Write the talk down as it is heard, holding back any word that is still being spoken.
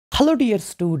Hello dear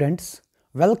students,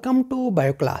 welcome to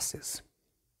bio classes.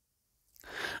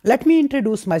 Let me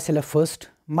introduce myself first.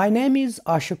 My name is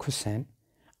Ashik Hussain.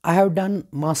 I have done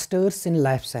Masters in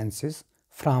Life Sciences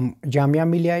from Jamia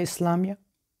Millia Islamia.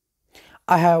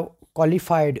 I have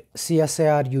qualified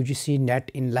CSIR UGC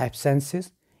NET in Life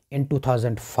Sciences in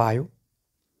 2005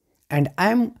 and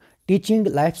I am teaching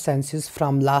Life Sciences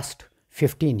from last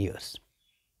 15 years.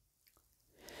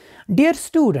 Dear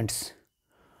students,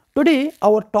 today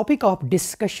our topic of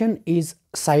discussion is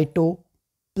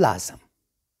cytoplasm.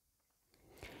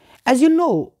 As you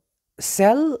know,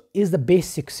 cell is the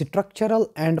basic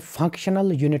structural and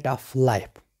functional unit of life,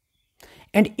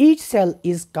 and each cell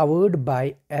is covered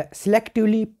by a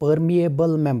selectively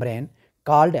permeable membrane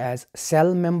called as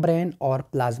cell membrane or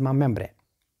plasma membrane.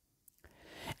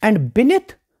 And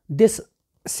beneath this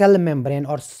cell membrane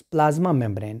or plasma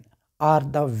membrane are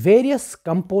the various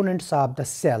components of the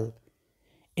cell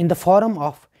in the form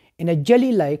of in a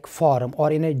jelly-like form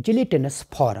or in a gelatinous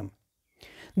form.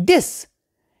 This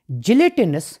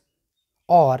gelatinous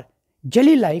or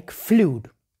jelly-like fluid,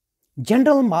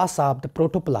 general mass of the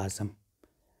protoplasm,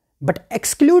 but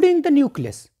excluding the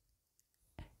nucleus,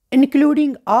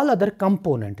 including all other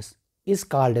components, is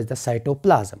called as the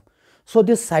cytoplasm. So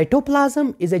this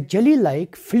cytoplasm is a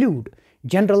jelly-like fluid,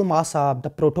 general mass of the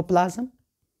protoplasm,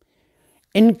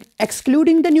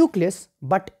 excluding the nucleus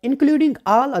but including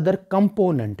all other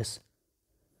components,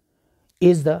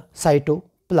 is the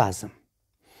cytoplasm.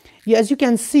 As you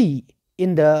can see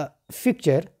in the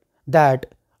picture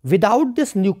that without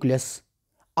this nucleus,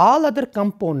 all other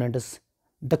components,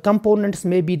 the components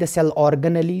may be the cell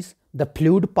organelles, the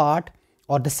fluid part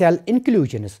or the cell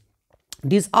inclusions.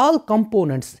 These all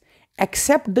components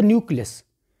except the nucleus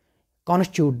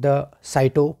constitute the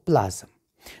cytoplasm.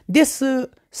 This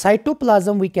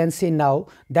cytoplasm, we can say now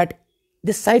that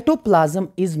the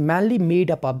cytoplasm is mainly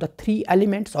made up of the three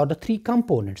elements or the three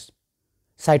components: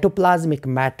 cytoplasmic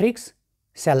matrix,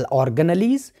 cell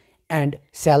organelles and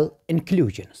cell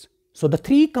inclusions. So the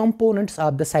three components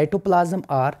of the cytoplasm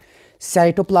are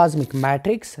cytoplasmic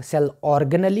matrix, cell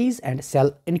organelles and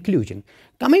cell inclusion.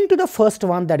 Coming to the first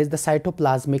one, that is the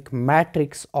cytoplasmic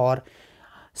matrix or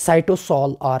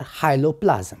cytosol or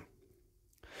hyaloplasm.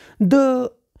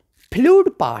 The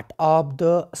fluid part of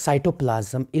the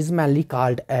cytoplasm is mainly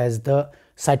called as the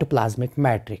cytoplasmic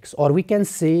matrix, or we can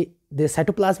say the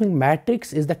cytoplasmic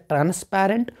matrix is the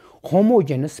transparent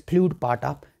homogeneous fluid part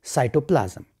of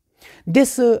cytoplasm.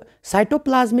 This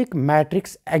cytoplasmic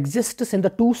matrix exists in the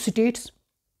two states,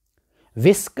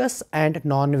 viscous and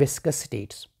non-viscous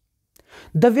states.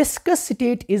 The viscous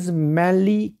state is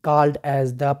mainly called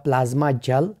as the plasma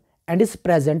gel and is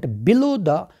present below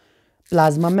the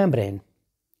plasma membrane,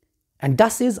 and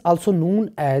thus is also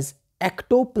known as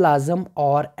ectoplasm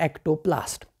or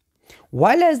ectoplast.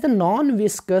 While as the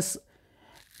non-viscous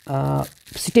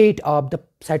state of the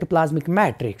cytoplasmic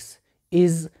matrix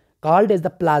is called as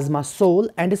the plasma sol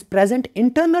and is present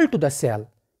internal to the cell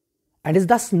and is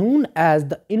thus known as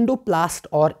the endoplast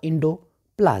or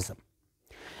endoplasm.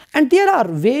 And there are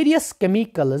various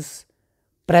chemicals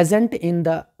present in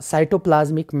the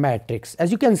cytoplasmic matrix.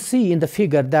 As you can see in the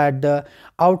figure that the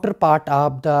outer part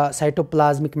of the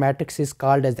cytoplasmic matrix is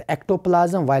called as the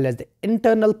ectoplasm, while as the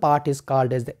internal part is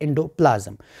called as the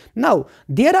endoplasm. Now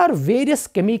there are various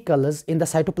chemicals in the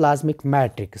cytoplasmic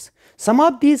matrix. Some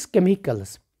of these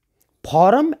chemicals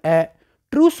form a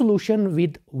true solution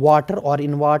with water or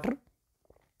in water,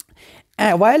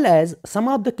 while as some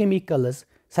of the chemicals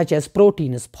such as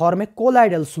proteins form a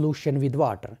colloidal solution with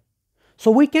water. So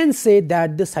we can say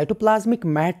that the cytoplasmic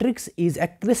matrix is a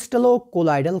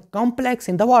crystallo-colloidal complex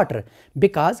in the water,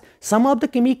 because some of the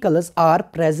chemicals are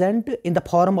present in the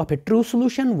form of a true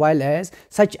solution, while as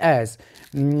such as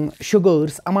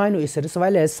sugars, amino acids,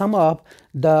 while as some of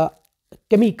the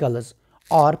chemicals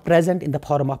are present in the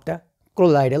form of the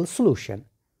colloidal solution.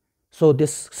 So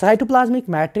this cytoplasmic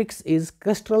matrix is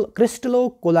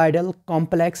crystallo-colloidal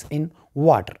complex in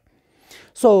water.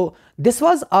 So this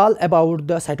was all about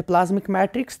the cytoplasmic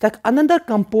matrix. The another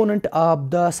component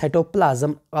of the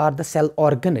cytoplasm are the cell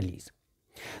organelles.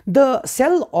 The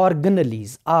cell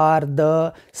organelles are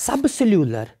the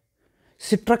subcellular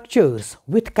structures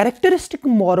with characteristic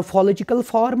morphological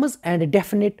forms and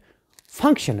definite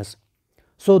functions.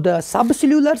 So the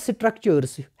subcellular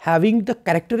structures having the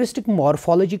characteristic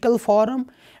morphological form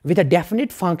with a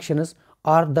definite functions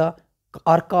are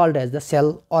called as the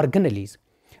cell organelles.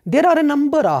 There are a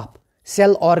number of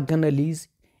cell organelles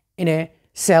in a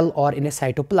cell or in a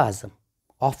cytoplasm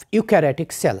of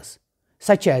eukaryotic cells,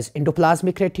 such as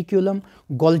endoplasmic reticulum,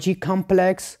 Golgi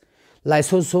complex,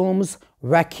 lysosomes,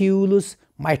 vacuoles,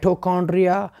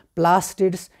 mitochondria,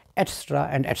 plastids, etc.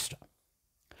 and etc.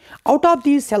 Out of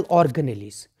these cell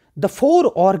organelles, the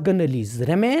 4 organelles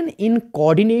remain in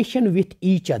coordination with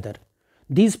each other.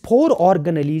 These 4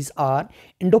 organelles are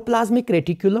endoplasmic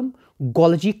reticulum,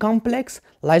 Golgi complex,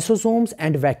 lysosomes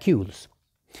and vacuoles.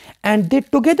 And they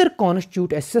together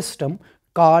constitute a system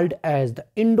called as the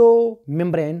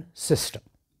endomembrane system.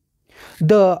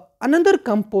 The another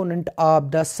component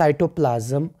of the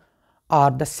cytoplasm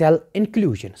are the cell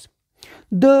inclusions.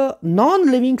 The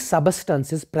non-living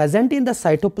substances present in the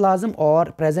cytoplasm or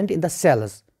present in the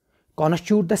cells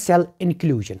constitute the cell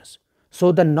inclusions.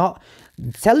 So the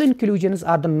cell inclusions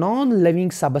are the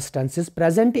non-living substances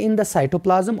present in the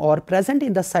cytoplasm or present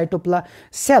in the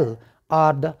cell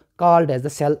are called as the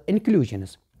cell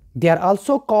inclusions. They are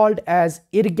also called as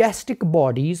ergastic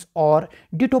bodies or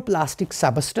deutoplastic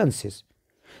substances.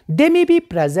 They may be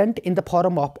present in the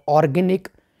form of organic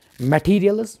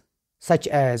materials such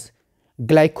as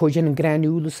glycogen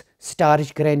granules,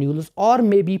 starch granules, or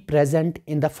may be present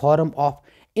in the form of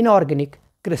inorganic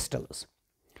crystals.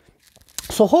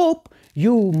 So hope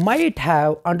you might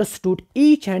have understood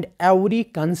each and every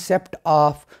concept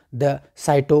of the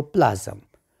cytoplasm.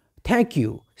 Thank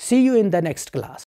you. See you in the next class.